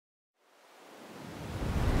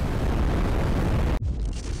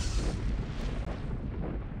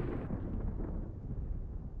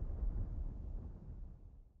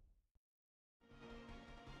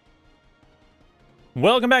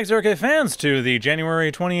Welcome back, Zerka fans, to the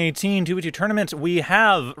January 2018 2v2 tournament. We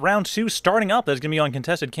have round 2 starting up. That's going to be on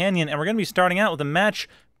Contested Canyon, and we're going to be starting out with a match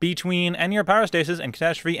between Anir, Pyrostasis, and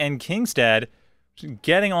Katastrophe and Kingstad.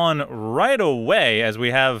 Getting on right away as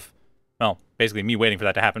we have, well, basically me waiting for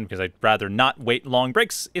that to happen because I'd rather not wait long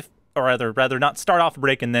breaks, or rather not start off a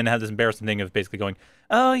break and then have this embarrassing thing of basically going,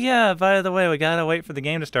 oh yeah, by the way, we gotta wait for the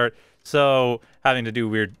game to start, so having to do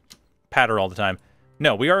weird patter all the time.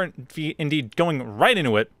 No, we are indeed going right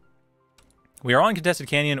into it. We are on Contested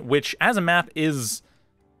Canyon, which as a map is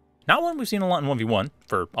not one we've seen a lot in 1v1,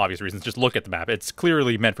 for obvious reasons. Just look at the map. It's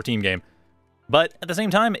clearly meant for team game. But at the same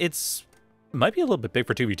time, it's might be a little bit big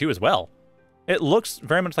for 2v2 as well. It looks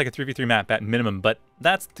very much like a 3v3 map at minimum, but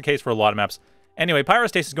that's the case for a lot of maps. Anyway,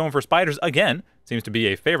 Pyrostasis is going for spiders again. Seems to be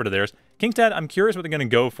a favorite of theirs. Kingstad, I'm curious what they're going to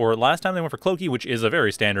go for. Last time they went for Cloaky, which is a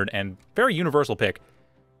very standard and very universal pick.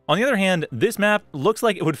 On the other hand, this map looks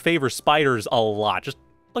like it would favor spiders a lot. Just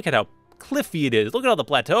look at how cliffy it is. Look at all the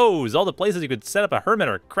plateaus, all the places you could set up a hermit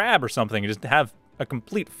or a crab or something and just have a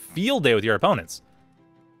complete field day with your opponents.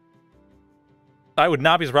 I would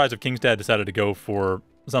not be surprised if Kingstad decided to go for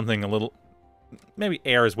something a little, maybe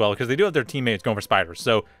air as well, because they do have their teammates going for spiders.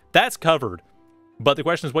 So that's covered. But the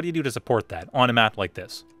question is, what do you do to support that on a map like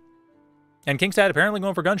this? And Kingstad apparently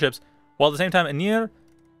going for gunships, while at the same time Anir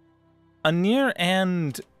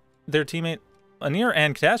and their teammate, Anir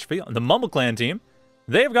and Katastrophe, the Mumble clan team,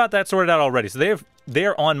 they've got that sorted out already. So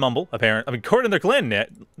they're on Mumble, apparently. I mean, according to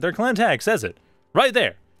their clan tag says it. Right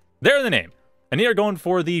there. They're in the name. Anir going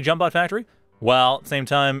for the Jumpbot factory, while at the same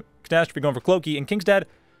time, Katastrophe going for Cloaky, and Kingstad,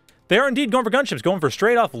 they are indeed going for gunships, going for a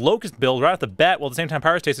straight off Locust build right off the bat, while at the same time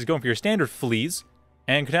Pyrostasis is going for your standard fleas,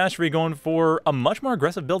 and Katastrophe going for a much more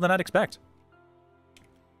aggressive build than I'd expect.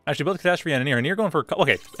 Actually, both Katastrophe and Anir going for,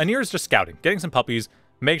 okay, Anir is just scouting, getting some puppies,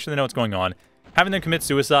 make sure they know what's going on, having them commit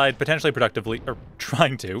suicide, potentially productively, or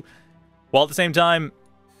trying to, while at the same time,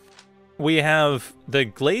 we have the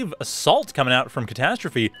glaive assault coming out from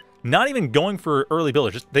Katastrophe, not even going for early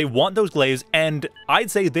builders, just they want those glaives, and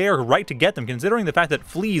I'd say they are right to get them, considering the fact that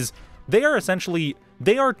fleas, they are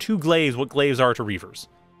to glaives what glaives are to reavers.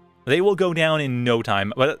 They will go down in no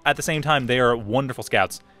time, but at the same time, they are wonderful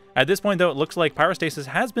scouts. At this point, though, it looks like Pyrostasis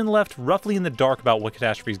has been left roughly in the dark about what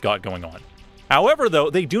Katastrophe's got going on. However, though,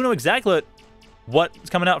 they do know exactly what's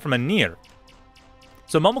coming out from Anir.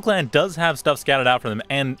 So Mumble Clan does have stuff scattered out for them,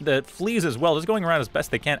 and the fleas as well, just going around as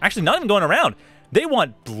best they can. Actually, not even going around. They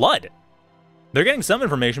want blood. They're getting some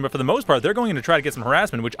information, but for the most part, they're going to try to get some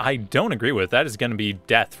harassment, which I don't agree with. That is going to be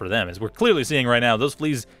death for them, as we're clearly seeing right now. Those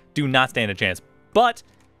fleas do not stand a chance. But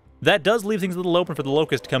that does leave things a little open for the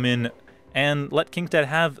Locust to come in and let Kingstad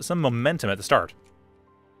have some momentum at the start.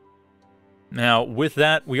 Now, with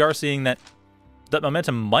that, we are seeing that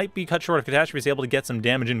momentum might be cut short if Katastrophe is able to get some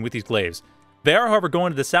damage in with these glaives. They are, however,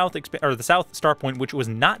 going to the south start point, which was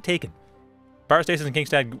not taken. Pyrostasis and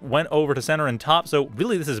Kingstad went over to center and top, so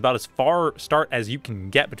really this is about as far start as you can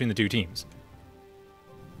get between the two teams.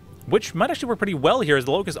 Which might actually work pretty well here, as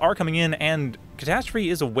the Locusts are coming in, and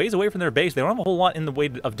Katastrophe is a ways away from their base. They don't have a whole lot in the way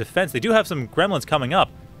of defense. They do have some gremlins coming up,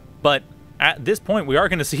 but at this point, we are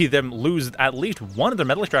going to see them lose at least one of their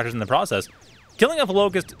metal extractors in the process, killing off a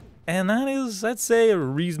Locust, and that is, let's say, a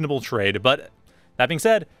reasonable trade. But that being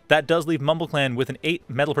said, that does leave Mumble Clan with an 8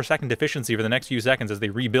 metal per second deficiency for the next few seconds as they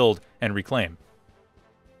rebuild and reclaim.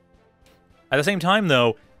 At the same time,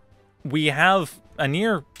 though, we have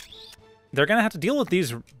Anir. They're going to have to deal with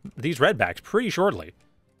these redbacks pretty shortly.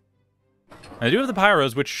 And they do have the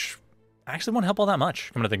Pyros, which actually won't help all that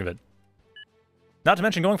much, come to think of it. Not to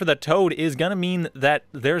mention, going for that Toad is going to mean that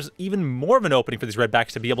there's even more of an opening for these redbacks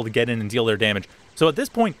to be able to get in and deal their damage. So at this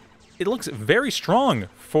point, it looks very strong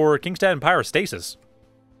for Kingstad and Pyrostasis.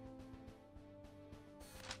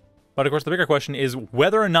 But of course, the bigger question is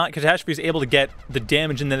whether or not Katastrophe is able to get the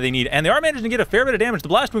damage in that they need. And they are managing to get a fair bit of damage. The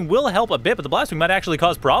Blastwing will help a bit, but the Blastwing might actually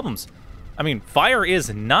cause problems. I mean, fire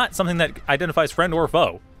is not something that identifies friend or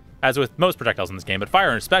foe, as with most projectiles in this game, but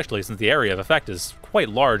fire especially, since the area of effect is quite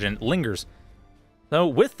large and lingers. So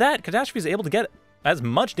with that, Katastrophe is able to get as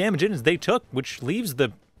much damage in as they took, which leaves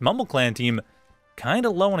the Mumble Clan team kind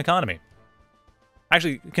of low in economy.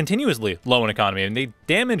 Actually, continuously low in economy, and they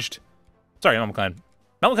damaged... Sorry, Mumble Clan.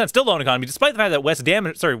 Mumble Clan's still low in economy, despite the fact that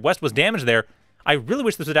West was damaged there. I really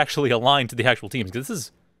wish this would actually align to the actual teams,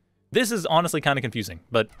 because this is honestly kind of confusing.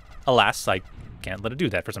 But alas, I can't let it do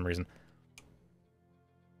that for some reason.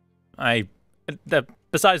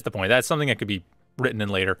 Besides the point, that's something that could be written in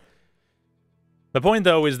later. The point,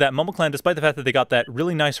 though, is that Mumble Clan, despite the fact that they got that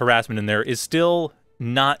really nice harassment in there, is still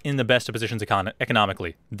not in the best of positions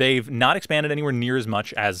economically. They've not expanded anywhere near as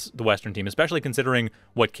much as the Western team, especially considering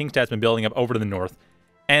what Kingstad's been building up over to the north,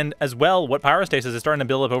 and as well what Pyrostasis is starting to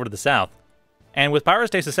build up over to the south. And with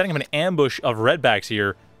Pyrostasis setting up an ambush of redbacks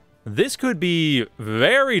here, this could be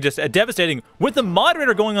very devastating. With the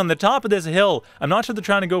moderator going on the top of this hill, I'm not sure they're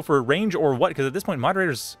trying to go for range or what, because at this point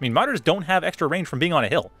moderators don't have extra range from being on a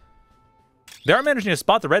hill. They are managing to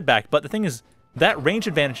spot the redback, but the thing is, that range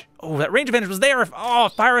advantage was there. If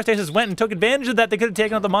Pyrostasis went and took advantage of that, they could have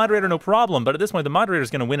taken out the moderator no problem, but at this point the moderator is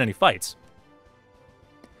going to win any fights.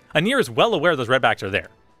 Anir is well aware those redbacks are there.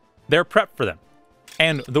 They're prepped for them.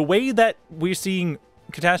 And the way that we're seeing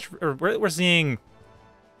we're seeing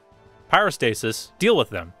Pyrostasis deal with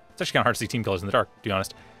them, it's actually kind of hard to see team colors in the dark, to be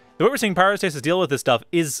honest. The way we're seeing Pyrostasis deal with this stuff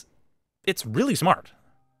is, it's really smart.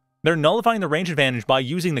 They're nullifying the range advantage by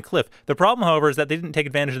using the cliff. The problem, however, is that they didn't take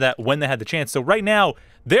advantage of that when they had the chance. So right now,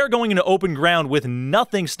 they're going into open ground with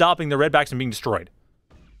nothing stopping the redbacks from being destroyed.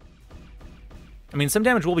 I mean, some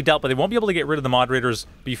damage will be dealt, but they won't be able to get rid of the moderators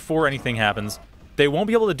before anything happens. They won't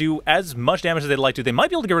be able to do as much damage as they'd like to. They might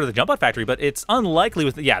be able to get rid of the Jumpbot factory, but it's unlikely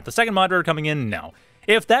with, the second moderator coming in, no.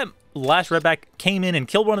 If that last redback came in and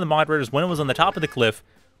killed one of the moderators when it was on the top of the cliff,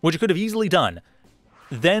 which it could have easily done,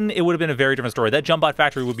 then it would have been a very different story. That Jumpbot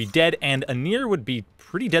factory would be dead, and Anir would be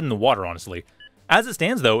pretty dead in the water, honestly. As it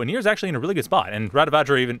stands, though, Anir's actually in a really good spot, and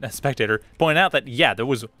Radavadra, even a spectator, pointed out that, there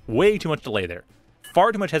was way too much delay there.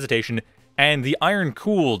 Far too much hesitation, and the iron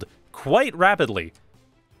cooled quite rapidly,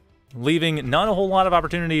 leaving not a whole lot of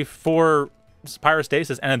opportunity for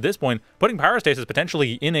Pyrostasis, and at this point, putting Pyrostasis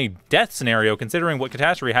potentially in a death scenario, considering what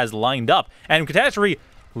Katastrophe has lined up. And Katastrophe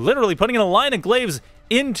literally putting in a line of glaives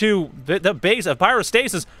into the base of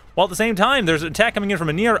Pyrostasis, while at the same time, there's an attack coming in from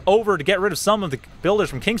Anir over to get rid of some of the builders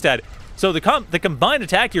from Kingstad. So the combined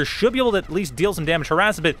attack here should be able to at least deal some damage,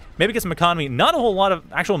 harass a bit, maybe get some economy. Not a whole lot of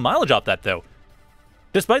actual mileage off that, though.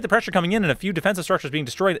 Despite the pressure coming in and a few defensive structures being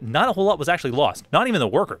destroyed, not a whole lot was actually lost. Not even the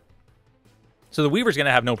worker. So the Weaver's going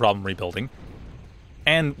to have no problem rebuilding.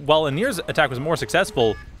 And while Anir's attack was more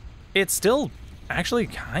successful, it's still actually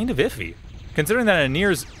kind of iffy. Considering that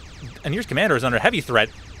Anir's commander is under heavy threat,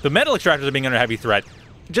 the metal extractors are being under heavy threat.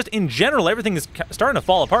 Just in general, everything is starting to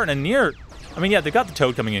fall apart. And Anir, they've got the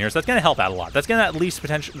Toad coming in here, so that's going to help out a lot. That's going to at least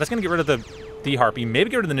that's going to get rid of the Harpy, maybe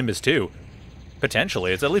get rid of the Nimbus too.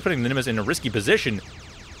 Potentially. It's at least putting the Nimbus in a risky position.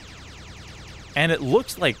 And it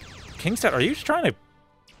looks like Kingstad, are you just trying to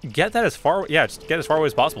get that as far, just get as far away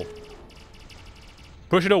as possible.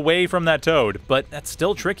 Push it away from that Toad, but that's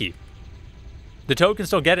still tricky. The Toad can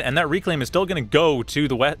still get it, and that reclaim is still going to go to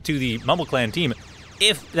the Mumble Clan team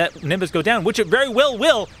if that Nimbus go down, which it very well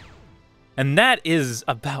will. And that is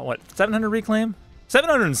about, what, 700 reclaim?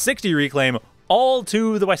 760 reclaim, all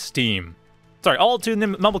to the West team. Sorry, all to the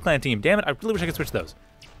Mumble Clan team. Damn it, I really wish I could switch those.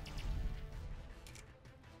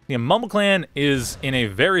 The Mumble Clan is in a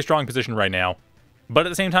very strong position right now, but at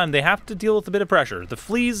the same time, they have to deal with a bit of pressure. The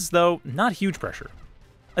Fleas, though, not huge pressure.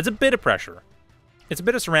 It's a bit of pressure. It's a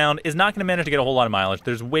bit of surround. Is not going to manage to get a whole lot of mileage.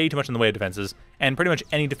 There's way too much in the way of defenses, and pretty much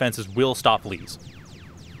any defenses will stop Fleas.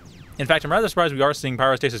 In fact, I'm rather surprised we are seeing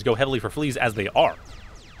Pyrostasis go heavily for Fleas as they are.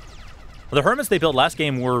 The Hermits they built last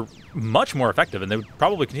game were much more effective, and they would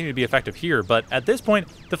probably continue to be effective here, but at this point,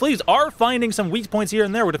 the Fleas are finding some weak points here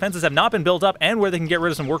and there where defenses have not been built up, and where they can get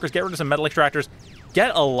rid of some workers, get rid of some metal extractors,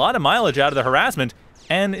 get a lot of mileage out of the harassment,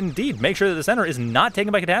 and indeed, make sure that the center is not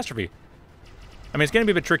taken by Katastrophe. It's going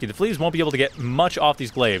to be a bit tricky. The Fleas won't be able to get much off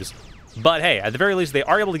these glaives, but hey, at the very least, they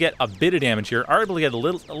are able to get a bit of damage here, are able to get a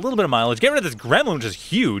little bit of mileage, get rid of this Gremlin, which is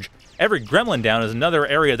huge. Every Gremlin down is another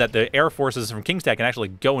area that the air forces from Kingstad can actually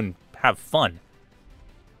go and have fun.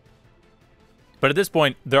 But at this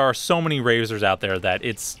point, there are so many Razors out there that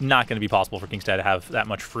it's not going to be possible for Kingstad to have that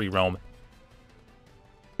much free roam.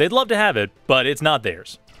 They'd love to have it, but it's not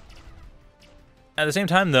theirs. At the same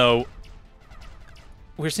time, though,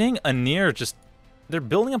 we're seeing Anir just... They're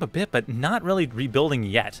building up a bit, but not really rebuilding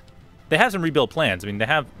yet. They have some rebuild plans. They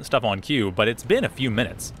have stuff on queue, but it's been a few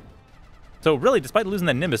minutes. So really, despite losing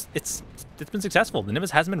that Nimbus, it's been successful. The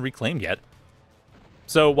Nimbus hasn't been reclaimed yet.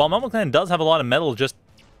 So while Mumble Clan does have a lot of metal just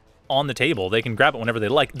on the table, they can grab it whenever they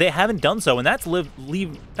like. They haven't done so, and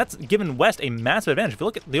that's given West a massive advantage. If you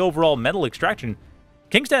look at the overall metal extraction,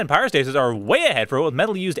 Kingstad and Pyrostasis are way ahead for both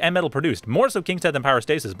metal used and metal produced. More so Kingstad than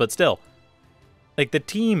Pyrostasis, but still. The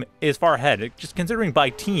team is far ahead. Just considering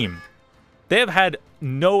by team, they have had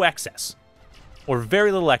no excess, or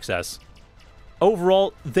very little excess.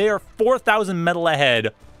 Overall, they are 4,000 metal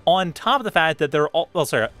ahead, on top of the fact that they're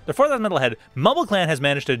 4,000 metal ahead. Mumble Clan has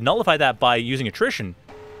managed to nullify that by using attrition.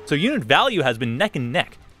 So unit value has been neck and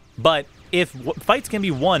neck. But if fights can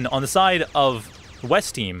be won on the side of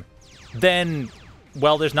West team, then,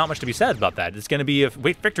 well, there's not much to be said about that. It's going to be a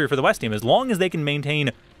victory for the West team. As long as they can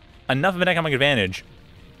maintain enough of an economic advantage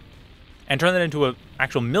and turn that into an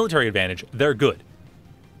actual military advantage, they're good.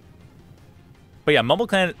 But yeah,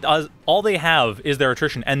 MumbleClan, all they have is their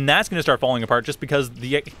attrition, and that's going to start falling apart just because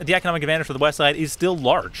the economic advantage for the West side is still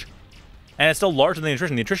large. And it's still larger than the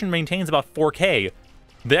attrition. The attrition maintains about 4K.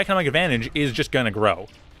 The economic advantage is just going to grow.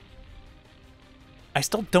 I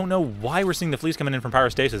still don't know why we're seeing the fleas coming in from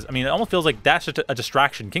Pyrostasis. I mean, it almost feels like that's just a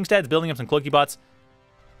distraction. Kingstad's building up some Cloakbots.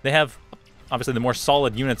 They have, obviously, the more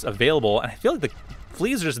solid units available, and I feel like the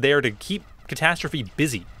fleas are just there to keep Katastrophe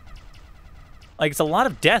busy. Like, it's a lot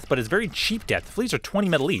of death, but it's very cheap death. The fleas are 20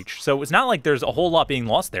 metal each, so it's not like there's a whole lot being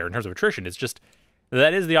lost there in terms of attrition. It's just,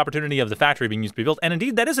 that is the opportunity of the factory being used to be built, and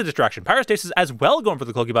indeed, that is a distraction. Pyrostasis as well going for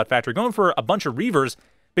the Cloakbot factory, going for a bunch of Reavers,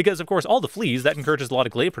 because, of course, all the fleas, that encourages a lot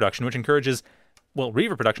of glaive production, which encourages, well,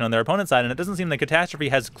 Reaver production on their opponent's side, and it doesn't seem that Katastrophe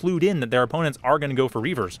has clued in that their opponents are going to go for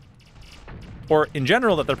Reavers. Or, in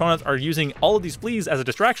general, that their opponents are using all of these fleas as a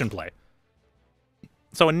distraction play.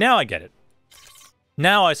 So now I get it.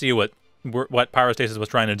 Now I see what Pyrostasis was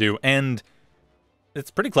trying to do, and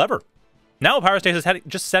it's pretty clever. Now Pyrostasis had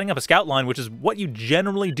just setting up a scout line, which is what you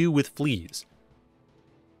generally do with fleas.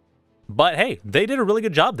 But hey, they did a really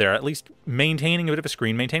good job there, at least maintaining a bit of a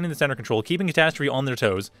screen, maintaining the center control, keeping Katastrophe on their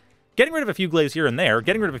toes, getting rid of a few glaives here and there,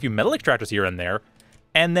 getting rid of a few metal extractors here and there,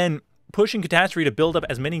 and then pushing Katastrophe to build up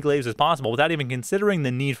as many glaives as possible without even considering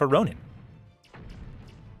the need for Ronin.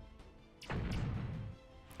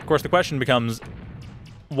 Of course, the question becomes,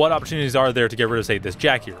 what opportunities are there to get rid of, say, this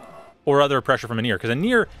Jack here? Or other pressure from Anir? Because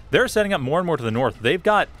Anir, they're setting up more and more to the north. They've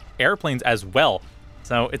got airplanes as well.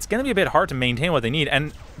 So it's going to be a bit hard to maintain what they need.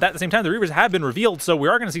 And at the same time, the Reavers have been revealed, so we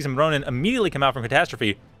are going to see some Ronin immediately come out from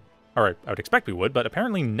Katastrophe. Alright, I would expect we would, but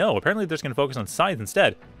apparently no. Apparently they're just going to focus on Scythe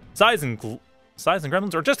instead. Scythes and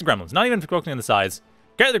Gremlins, or just the Gremlins. Not even focusing on the Scythes.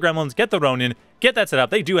 Get the Gremlins, get the Ronin, get that set up.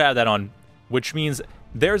 They do have that on, which means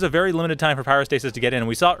there's a very limited time for Pyrostasis to get in. And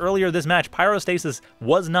we saw earlier this match, Pyrostasis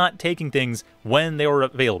was not taking things when they were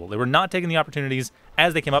available. They were not taking the opportunities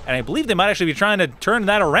as they came up, and I believe they might actually be trying to turn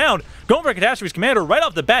that around. Going for Katastrophe's commander right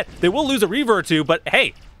off the bat. They will lose a Reaver or two, but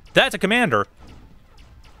hey, that's a commander.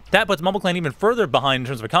 That puts MumbleClan even further behind in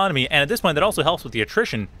terms of economy, and at this point, that also helps with the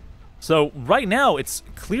attrition. So right now, it's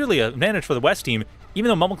clearly an advantage for the West team, even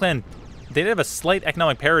though MumbleClan, they did have a slight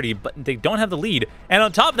economic parity, but they don't have the lead. And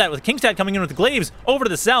on top of that, with Kingstad coming in with the glaives over to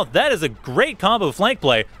the south, that is a great combo of flank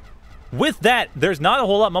play. With that, there's not a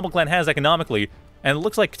whole lot MumbleClan has economically, and it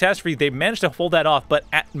looks like Katastrophe, they managed to hold that off, but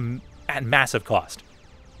at massive cost.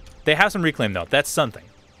 They have some reclaim, though. That's something.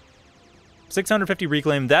 650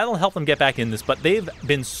 reclaim, that'll help them get back in this, but they've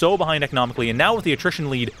been so behind economically, and now with the attrition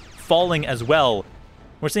lead falling as well,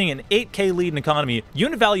 we're seeing an 8K lead in economy.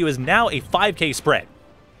 Unit value is now a 5K spread.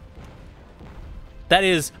 That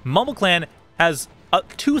is, MumbleClan has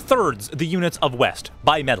 2/3 the units of West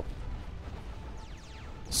by metal.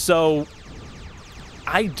 So,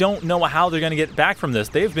 I don't know how they're going to get back from this.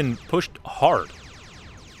 They've been pushed hard.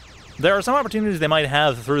 There are some opportunities they might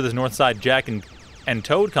have through this north side Jack and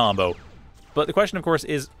Toad combo, but the question, of course,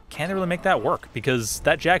 is, can they really make that work? Because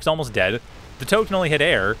that Jack's almost dead, the Toad can only hit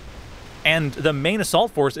air, and the main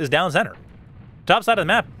assault force is down center. Top side of the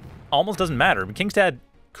map almost doesn't matter. Kingstad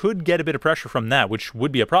could get a bit of pressure from that, which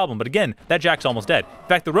would be a problem, but again, that Jack's almost dead. In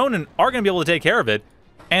fact, the Ronin are going to be able to take care of it,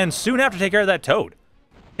 and soon after take care of that Toad,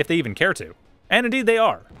 if they even care to. And indeed they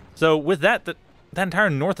are. So with that, that entire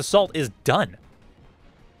north assault is done.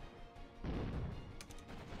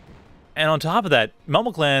 And on top of that,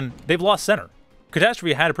 MumbleClan, they've lost center.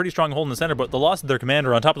 Katastrophe had a pretty strong hold in the center, but the loss of their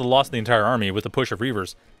commander on top of the loss of the entire army with the push of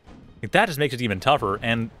Reavers, that just makes it even tougher.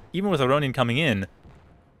 And even with Ronin coming in,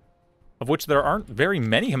 of which there aren't very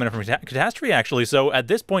many coming in from Katastrophe, actually, so at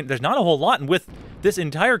this point, there's not a whole lot. And with this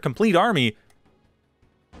entire complete army,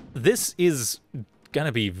 this is going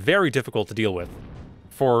to be very difficult to deal with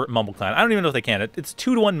for MumbleClan. I don't even know if they can. It's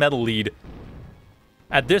 2-1 metal lead.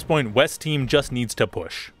 At this point, West team just needs to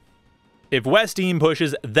push. If West team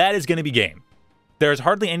pushes, that is going to be game. There's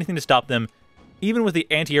hardly anything to stop them. Even with the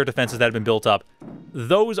anti-air defenses that have been built up,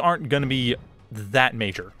 those aren't going to be that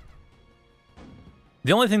major.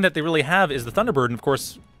 The only thing that they really have is the Thunderbird, and of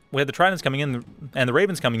course, we had the Tridents coming in and the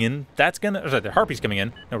Ravens coming in. That's going to... Sorry, the Harpies coming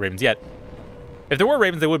in. No Ravens yet. If there were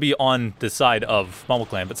Ravens, they would be on the side of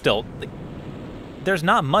MumbleClan, but still, there's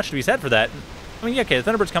not much to be said for that. I mean, yeah, okay, the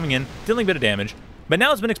Thunderbird's coming in, dealing a bit of damage, but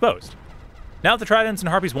now it's been exposed. Now if the Tridents and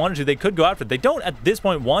Harpies wanted to, they could go after it. They don't at this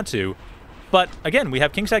point want to, but again, we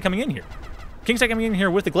have Kingstad coming in here. Kingstad coming in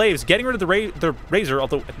here with the glaives, getting rid of the Razor,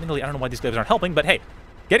 although admittedly I don't know why these glaives aren't helping, but hey,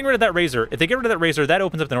 Getting rid of that Razor, if they get rid of that Razor, that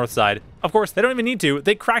opens up the north side. Of course, they don't even need to.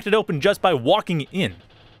 They cracked it open just by walking in.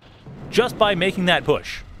 Just by making that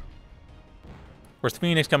push. Of course, the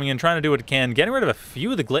Phoenix coming in, trying to do what it can. Getting rid of a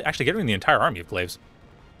few of the Glaives. Actually, getting rid of the entire army of Glaives.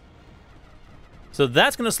 So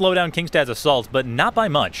that's going to slow down Kingstad's assault, but not by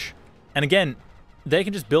much. And again, they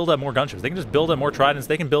can just build up more Gunships. They can just build up more Tridents.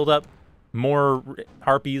 They can build up more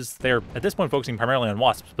Harpies. They're, at this point, focusing primarily on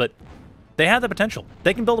Wasps, but they have the potential.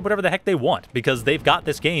 They can build up whatever the heck they want, because they've got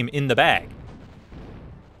this game in the bag.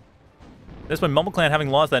 This one, MumbleClan having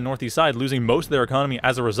lost that northeast side, losing most of their economy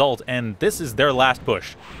as a result, and this is their last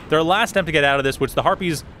push. Their last attempt to get out of this, which the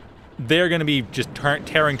Harpies, they're going to be just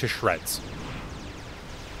tearing to shreds.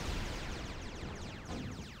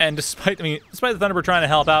 And despite the Thunderbird trying to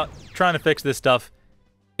help out, trying to fix this stuff,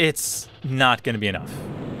 it's not going to be enough.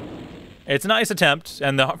 It's a nice attempt,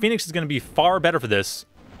 and the Phoenix is going to be far better for this,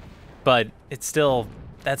 but it's still,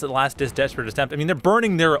 that's the last desperate attempt. I mean, they're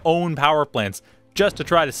burning their own power plants just to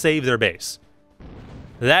try to save their base.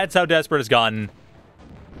 That's how desperate it's gotten.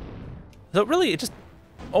 So really, it just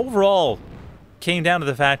overall came down to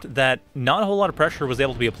the fact that not a whole lot of pressure was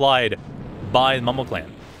able to be applied by the MumbleClan.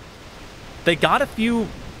 They got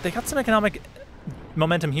some economic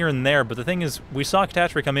momentum here and there, but the thing is, we saw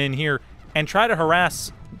Katastrophe come in here and try to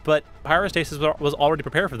harass, but Pyrostasis was already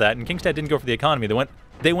prepared for that, and Kingstad didn't go for the economy.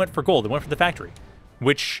 They went for gold. They went for the factory,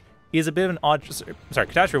 which is a bit of an odd... Sorry,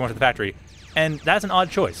 Katastrophe went for the factory, and that's an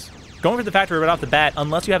odd choice. Going for the factory right off the bat,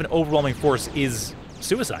 unless you have an overwhelming force, is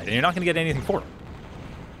suicide, and you're not going to get anything for it.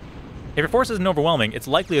 If your force isn't overwhelming, it's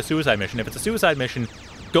likely a suicide mission. If it's a suicide mission,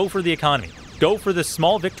 go for the economy. Go for the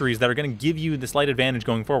small victories that are going to give you the slight advantage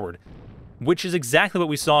going forward, which is exactly what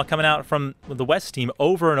we saw coming out from the West team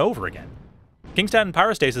over and over again. Kingstad and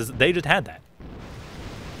Pyrostasis, they just had that.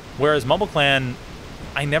 Whereas MumbleClan,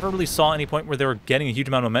 I never really saw any point where they were getting a huge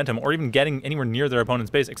amount of momentum or even getting anywhere near their opponent's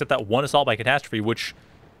base, except that one assault by Katastrophe, which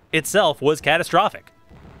itself was catastrophic.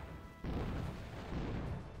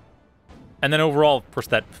 And then overall, of course,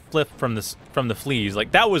 that flip from the fleas,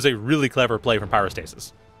 like, that was a really clever play from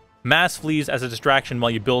Pyrostasis. Mass fleas as a distraction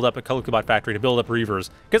while you build up a Cloakbot factory to build up Reavers,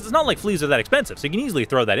 because it's not like fleas are that expensive, so you can easily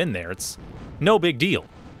throw that in there. It's no big deal.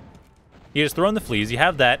 You just throw in the fleas, you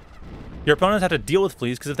have that. Your opponents have to deal with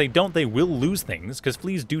fleas, because if they don't, they will lose things, because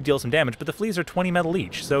fleas do deal some damage, but the fleas are 20 metal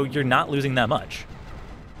each, so you're not losing that much.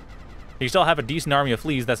 You still have a decent army of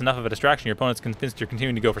fleas that's enough of a distraction. Your opponent's convinced you're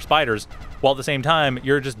continuing to go for spiders, while at the same time,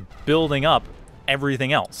 you're just building up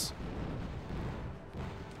everything else.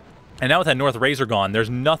 And now with that North Razor gone, there's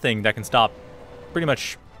nothing that can stop pretty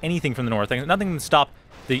much anything from the north. Nothing can stop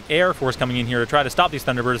the Air Force coming in here to try to stop these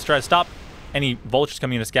Thunderbirds, try to stop any Vultures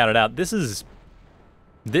coming in to scout it out. This is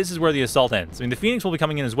where the assault ends. I mean, the Phoenix will be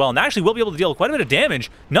coming in as well, and actually will be able to deal quite a bit of damage.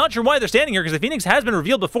 Not sure why they're standing here, because the Phoenix has been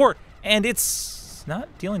revealed before, and it's not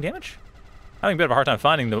dealing damage. Having a bit of a hard time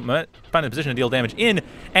finding the position to deal damage in,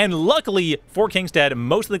 and luckily for Kingstad,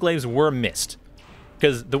 most of the Glaives were missed.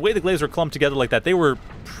 Because the way the Glaives were clumped together like that, they were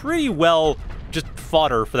pretty well just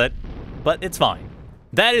fodder for that, but it's fine.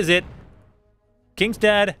 That is it.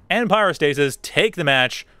 Kingstad and Pyrostasis take the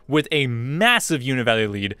match with a massive unit value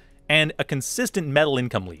lead and a consistent metal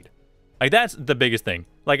income lead. Like, that's the biggest thing.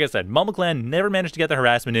 Like I said, MumbleClan never managed to get the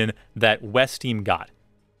harassment in that West team got.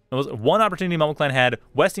 It was one opportunity MumbleClan had.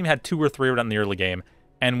 West team had 2 or 3 right in the early game,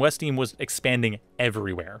 and West team was expanding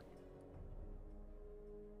everywhere.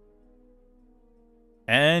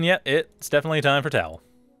 And yeah, it's definitely time for Towel.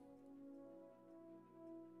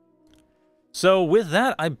 So with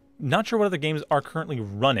that, I'm not sure what other games are currently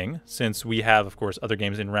running, since we have, of course, other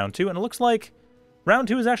games in round 2, and it looks like round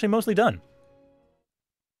 2 is actually mostly done.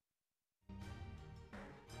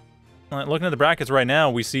 Looking at the brackets right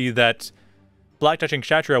now, we see that Black Touch and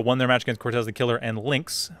Kshatriya won their match against Cortez the Killer and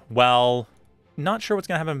Lynx, while not sure what's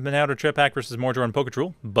going to happen in Outer Trip Pack versus Mordor and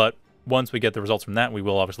Poketrul, but once we get the results from that, we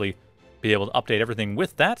will obviously be able to update everything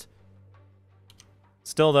with that.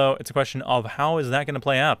 Still, though, it's a question of how is that going to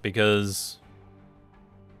play out, because,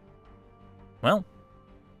 well,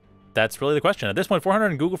 that's really the question. At this point, 400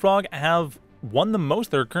 and Google Frog have won the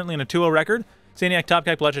most. They're currently in a 2-0 record. Saniac,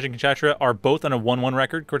 Topcat, Bloodshed, and Kshatriya are both on a 1-1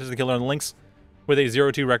 record. Cortez the Killer and Lynx with a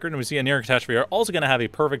 0-2 record. And we see Anir and Katastrophe are also going to have a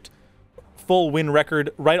perfect full win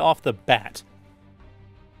record right off the bat.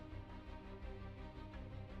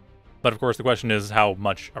 But of course, the question is, how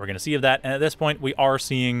much are we going to see of that? And at this point, we are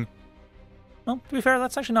seeing, well, to be fair,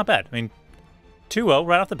 that's actually not bad. I mean, 2-0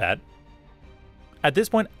 right off the bat. At this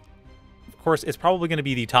point, of course, it's probably going to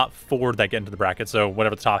be the top 4 that get into the bracket, so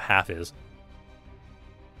whatever the top half is.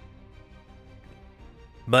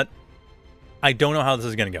 But I don't know how this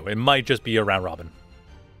is going to go. It might just be a round robin.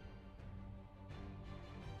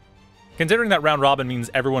 Considering that round robin means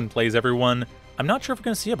everyone plays everyone, I'm not sure if we're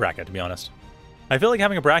going to see a bracket, to be honest. I feel like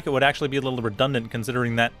having a bracket would actually be a little redundant,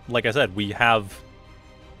 considering that, like I said, we are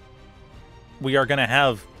going to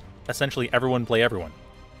have essentially everyone play everyone.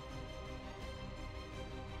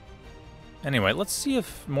 Anyway, let's see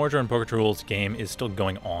if Mordor and Poketrol's game is still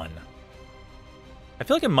going on. I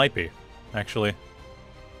feel like it might be, actually.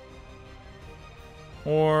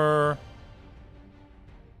 Or...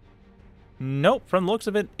 nope, from the looks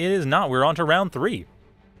of it, it is not. We're on to round 3.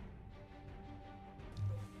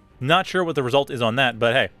 Not sure what the result is on that,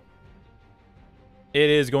 but hey. It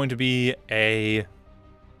is going to be like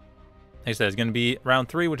I said, it's going to be round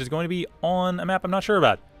 3, which is going to be on a map I'm not sure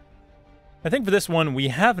about. I think for this one, we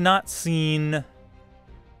have not seen... what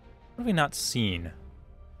have we not seen?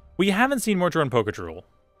 We haven't seen Mordor and Poketrol.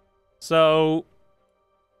 So,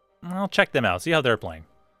 I'll check them out, see how they're playing.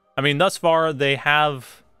 I mean, thus far, they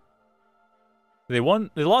have... They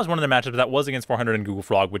lost one of their matchups, but that was against 400 and Google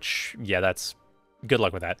Frog, which, yeah, that's... good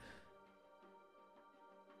luck with that.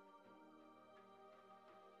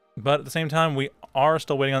 But at the same time, we are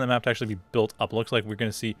still waiting on the map to actually be built up. Looks like we're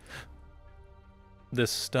going to see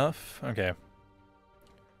this stuff. Okay.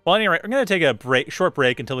 Well, anyway, we're going to take a short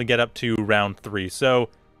break until we get up to round 3. So,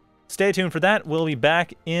 stay tuned for that. We'll be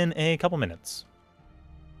back in a couple minutes.